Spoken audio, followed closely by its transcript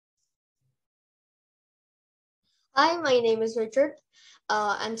Hi, my name is Richard,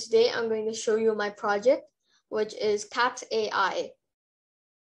 and today I'm going to show you my project, which is Cat AI.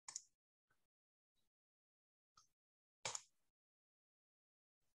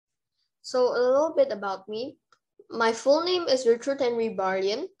 So a little bit about me. My full name is Richard Henry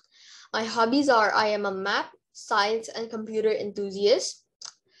Barlian. My hobbies are I am a math, science, and computer enthusiast.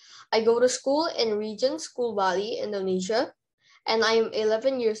 I go to school in Region School Bali, Indonesia, and I am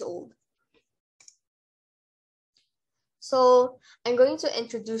 11 years old. So I'm going to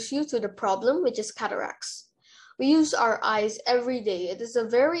introduce you to the problem, which is cataracts. We use our eyes every day. It is a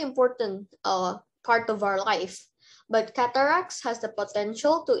very important part of our life, but cataracts has the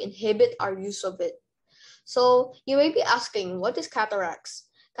potential to inhibit our use of it. So you may be asking, what is cataracts?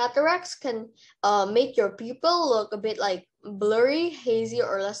 Cataracts can make your pupil look a bit like blurry, hazy,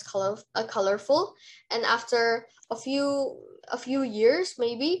 or less colorful. And after a few years,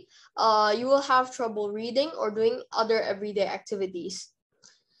 maybe, you will have trouble reading or doing other everyday activities.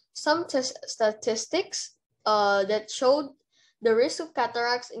 Some statistics that showed the risk of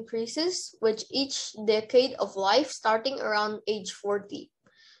cataracts increases with each decade of life, starting around age 40.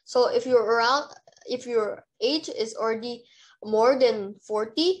 So if your age is already more than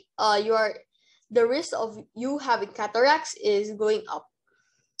 40, the risk of you having cataracts is going up.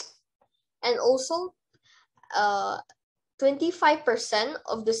 And also, 25%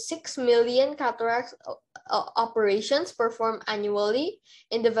 of the 6 million cataract operations performed annually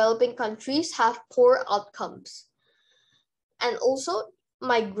in developing countries have poor outcomes. And also,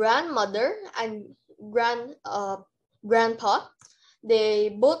 my grandmother and grandpa,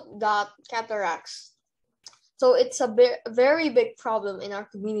 they both got cataracts. So it's a very big problem in our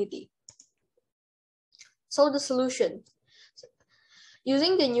community. So the solution.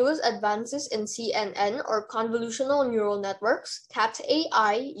 Using the newest advances in CNN, or convolutional neural networks, Cat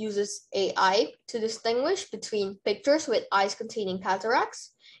AI uses AI to distinguish between pictures with eyes containing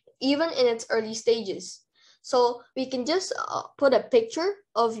cataracts, even in its early stages. So we can just put a picture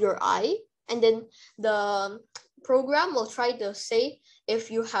of your eye, and then the program will try to say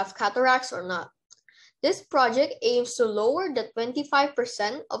if you have cataracts or not. This project aims to lower the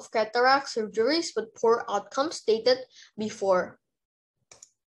 25% of cataract surgeries with poor outcomes stated before.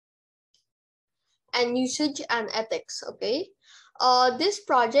 And usage and ethics, okay? This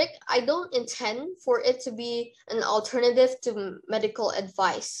project, I don't intend for it to be an alternative to medical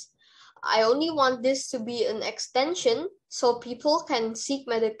advice. I only want this to be an extension so people can seek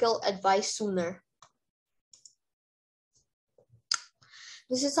medical advice sooner.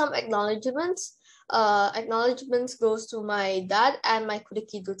 This is some acknowledgements. Acknowledgements goes to my dad and my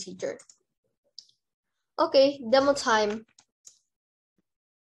Kudekido teacher. Okay, demo time.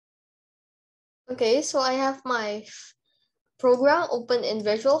 Okay, so I have my program open in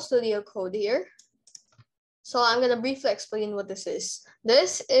Visual Studio Code here. So I'm gonna briefly explain what this is.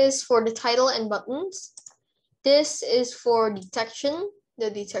 This is for the title and buttons. This is for detection, the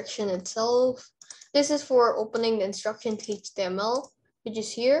detection itself. This is for opening the instruction to HTML, which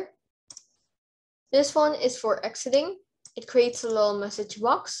is here. This one is for exiting. It creates a little message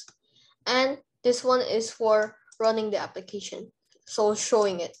box. And this one is for running the application, so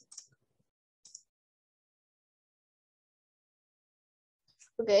showing it.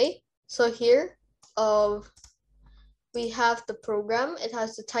 Okay, so here we have the program. It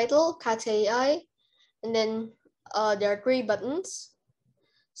has the title, Cat AI, and then there are 3 buttons.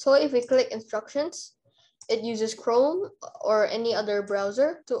 So if we click instructions, it uses Chrome or any other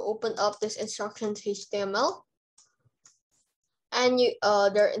browser to open up this instructions HTML. And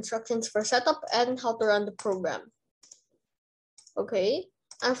there are instructions for setup and how to run the program. Okay,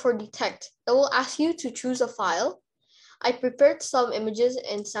 and for detect, it will ask you to choose a file. I prepared some images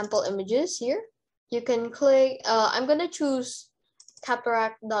and sample images here. You can click, I'm gonna choose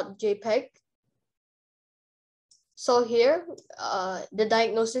cataract.jpg. So here, the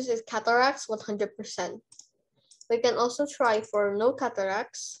diagnosis is cataracts 100%. We can also try for no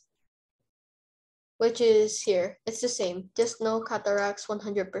cataracts, which is here. It's the same, just no cataracts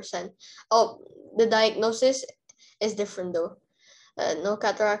 100%. Oh, the diagnosis is different though. No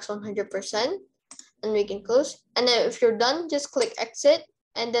cataracts 100%. And we can close. And then if you're done, just click exit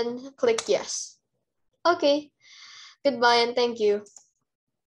and then click yes. Okay, goodbye and thank you.